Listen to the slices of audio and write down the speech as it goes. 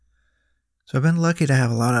So I've been lucky to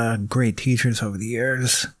have a lot of great teachers over the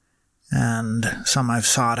years, and some I've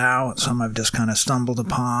sought out, some I've just kind of stumbled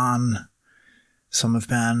upon. Some have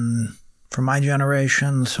been from my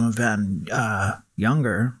generation, some have been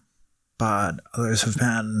younger, but others have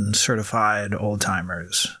been certified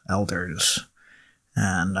old-timers, elders,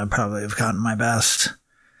 and I probably have gotten my best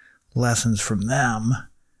lessons from them.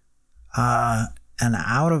 And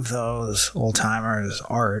out of those old-timers,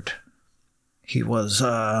 Art, he was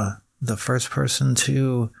the first person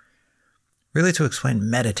to explain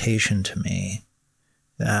meditation to me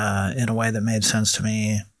in a way that made sense to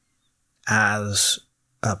me as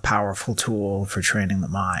a powerful tool for training the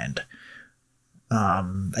mind.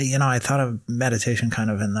 I thought of meditation kind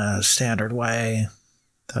of in the standard way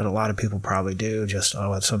that a lot of people probably do, just,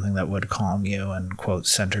 it's something that would calm you and, quote,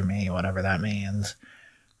 center me, whatever that means.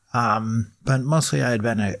 But mostly I had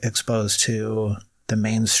been exposed to the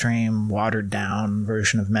mainstream, watered-down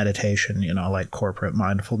version of meditation, like corporate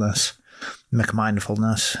mindfulness,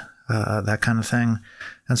 McMindfulness, that kind of thing.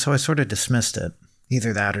 And so I sort of dismissed it.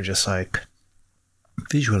 Either that or just like,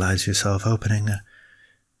 visualize yourself opening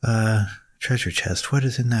a treasure chest. What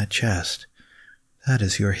is in that chest? That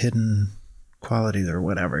is your hidden qualities or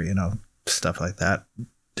whatever, stuff like that.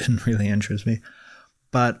 Didn't really interest me.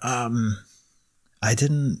 But I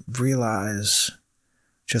didn't realize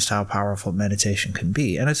just how powerful meditation can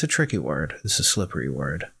be. And it's a tricky word. It's a slippery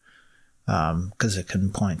word because it can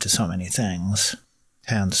point to so many things.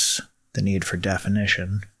 Hence the need for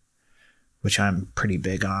definition, which I'm pretty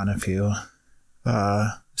big on. If you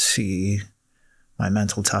see my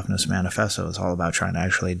Mental Toughness Manifesto, is all about trying to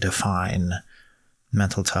actually define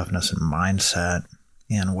mental toughness and mindset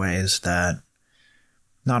in ways that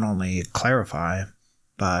not only clarify,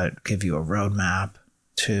 but give you a roadmap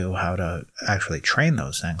to how to actually train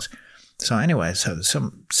those things. So anyway,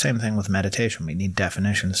 same thing with meditation. We need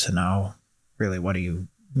definitions to know really what do you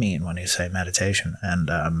mean when you say meditation.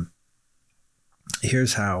 And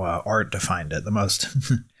here's how Art defined it. The most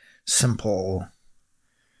simple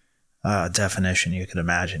definition you could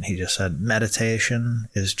imagine. He just said, meditation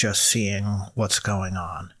is just seeing what's going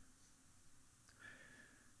on.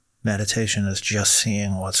 Meditation is just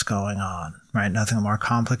seeing what's going on, right? Nothing more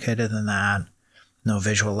complicated than that. No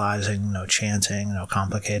visualizing, no chanting, no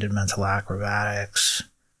complicated mental acrobatics,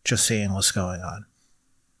 just seeing what's going on.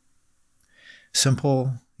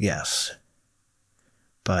 Simple, yes.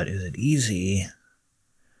 But is it easy?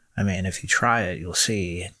 I mean, if you try it, you'll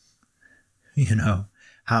see,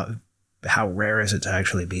 how rare is it to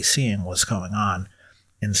actually be seeing what's going on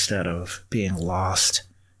instead of being lost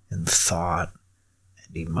in thought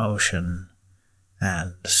and emotion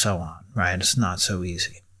and so on, right? It's not so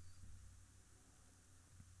easy.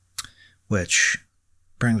 Which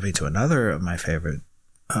brings me to another of my favorite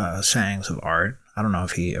sayings of Art. I don't know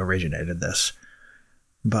if he originated this,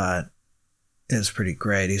 but it's pretty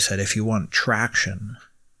great. He said, if you want traction,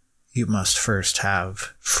 you must first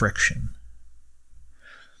have friction.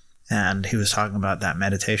 And he was talking about that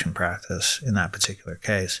meditation practice in that particular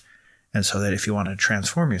case. And so that if you want to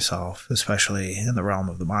transform yourself, especially in the realm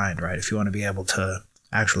of the mind, right? If you want to be able to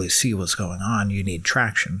actually see what's going on, you need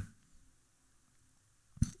traction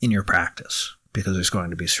in your practice, because there's going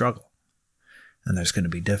to be struggle and there's going to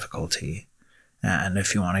be difficulty. And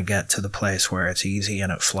if you want to get to the place where it's easy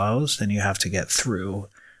and it flows, then you have to get through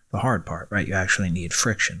the hard part, right? You actually need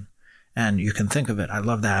friction. And you can think of it, I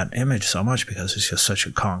love that image so much because it's just such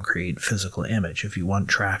a concrete physical image. If you want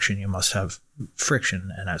traction, you must have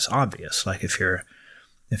friction, and that's obvious. Like if you're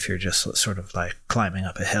just sort of like climbing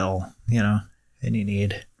up a hill, and you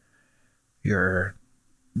need if you're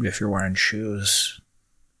wearing shoes,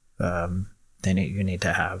 then you need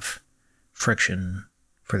to have friction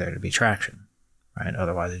for there to be traction, right?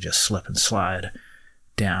 Otherwise, you just slip and slide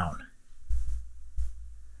down.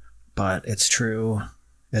 But it's true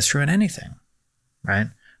in anything, right?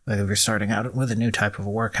 Like if you're starting out with a new type of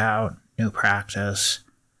workout, new practice,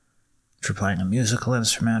 if you're playing a musical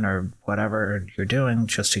instrument or whatever you're doing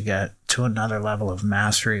just to get to another level of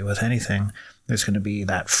mastery with anything, there's going to be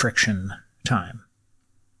that friction time.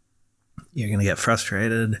 You're going to get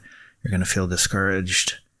frustrated, you're going to feel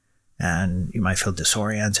discouraged, and you might feel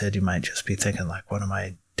disoriented. You might just be thinking like, what am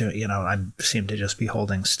I doing? I seem to just be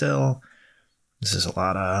holding still. This is a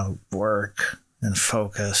lot of work and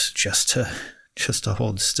focus just to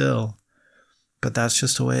hold still. But that's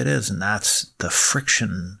just the way it is, and that's the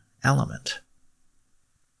friction element,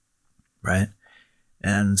 right?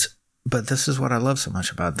 But this is what I love so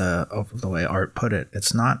much about the way Art put it.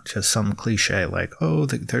 It's not just some cliche like,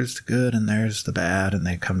 there's the good and there's the bad and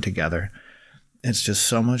they come together. It's just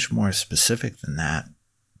so much more specific than that.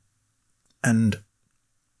 And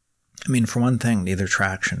I mean, for one thing, neither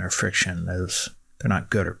traction or friction they're not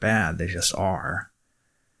good or bad, they just are.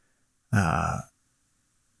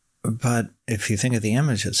 But if you think of the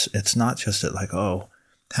image, it's not just that like, oh,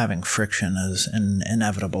 having friction is an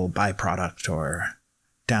inevitable byproduct or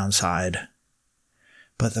downside,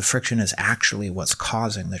 but the friction is actually what's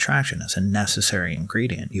causing the traction. It's a necessary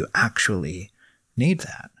ingredient. You actually need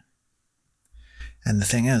that. And the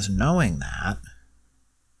thing is, knowing that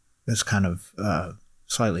is kind of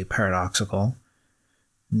slightly paradoxical.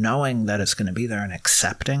 Knowing that it's going to be there and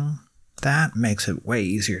accepting that makes it way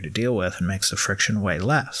easier to deal with and makes the friction way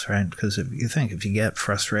less, right? Because if you get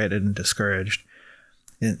frustrated and discouraged,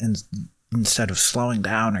 instead of slowing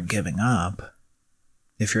down or giving up,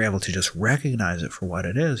 if you're able to just recognize it for what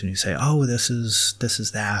it is, and you say, oh, this is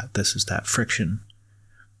that friction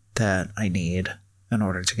that I need in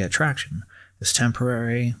order to get traction. It's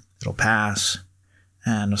temporary, it'll pass,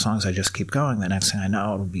 and as long as I just keep going, the next thing I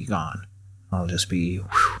know, it'll be gone. I'll just be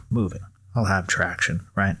moving. I'll have traction,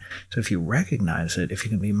 right? So if you recognize it, if you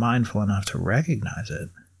can be mindful enough to recognize it,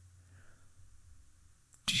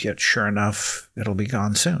 yet sure enough, it'll be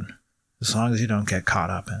gone soon, as long as you don't get caught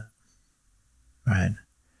up in it, right?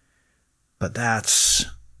 But that's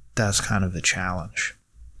kind of the challenge,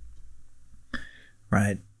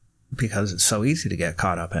 right? Because it's so easy to get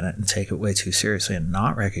caught up in it and take it way too seriously and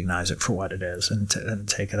not recognize it for what it is and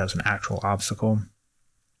take it as an actual obstacle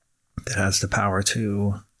that has the power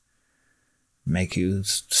to make you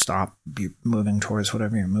stop moving towards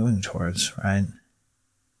whatever you're moving towards, right?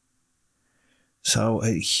 So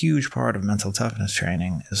a huge part of mental toughness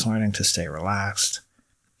training is learning to stay relaxed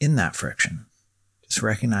in that friction. Just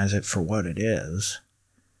recognize it for what it is,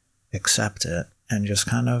 accept it, and just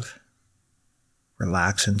kind of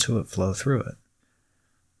relax into it, flow through it,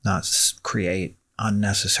 not create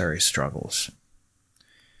unnecessary struggles.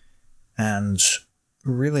 And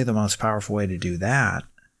really the most powerful way to do that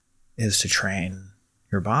is to train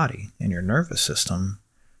your body and your nervous system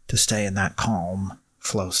to stay in that calm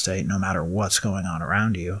flow state no matter what's going on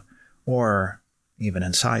around you or even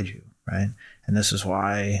inside you, right? And this is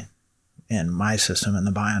why in my system, in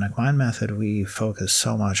the Bionic Mind Method, we focus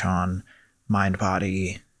so much on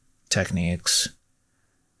mind-body techniques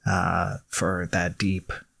for that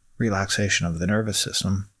deep relaxation of the nervous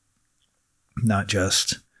system, not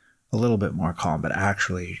just a little bit more calm, but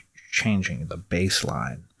actually changing the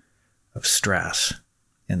baseline of stress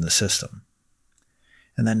in the system.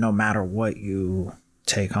 And then no matter what you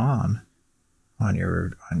take on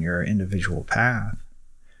your individual path,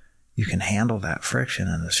 you can handle that friction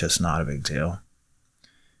and it's just not a big deal.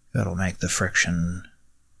 It'll make the friction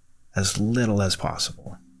as little as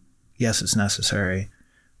possible. Yes, it's necessary,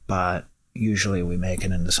 but usually we make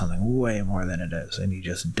it into something way more than it is, and you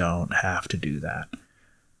just don't have to do that.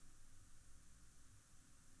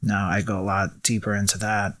 Now, I go a lot deeper into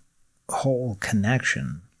that whole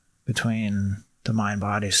connection between the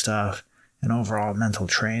mind-body stuff and overall mental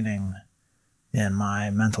training in my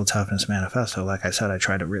Mental Toughness Manifesto. Like I said, I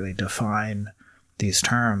try to really define these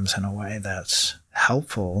terms in a way that's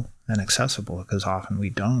helpful and accessible, because often we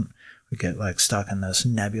don't. We get like stuck in this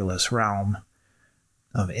nebulous realm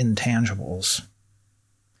of intangibles.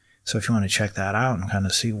 So if you want to check that out and kind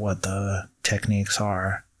of see what the techniques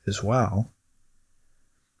are as well,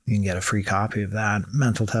 you can get a free copy of that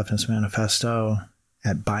Mental Toughness Manifesto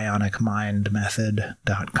at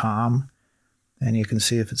bionicmindmethod.com, and you can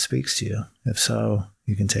see if it speaks to you. If so,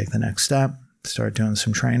 you can take the next step, start doing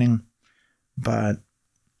some training. But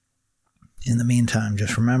in the meantime,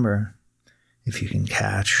 just remember, if you can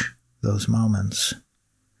catch those moments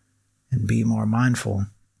and be more mindful.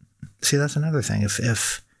 See, that's another thing.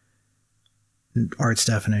 If Art's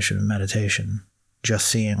definition of meditation, just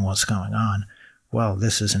seeing what's going on, well,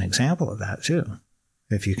 this is an example of that too.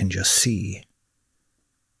 If you can just see,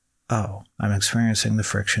 oh, I'm experiencing the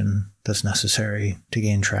friction that's necessary to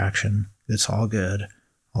gain traction. It's all good.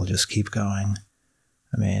 I'll just keep going.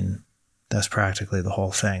 I mean, that's practically the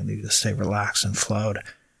whole thing. You just stay relaxed and float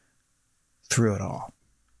through it all.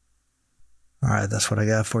 All right, that's what I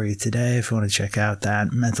got for you today. If you want to check out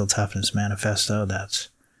that Mental Toughness Manifesto, that's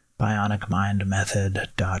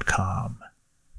bionicmindmethod.com.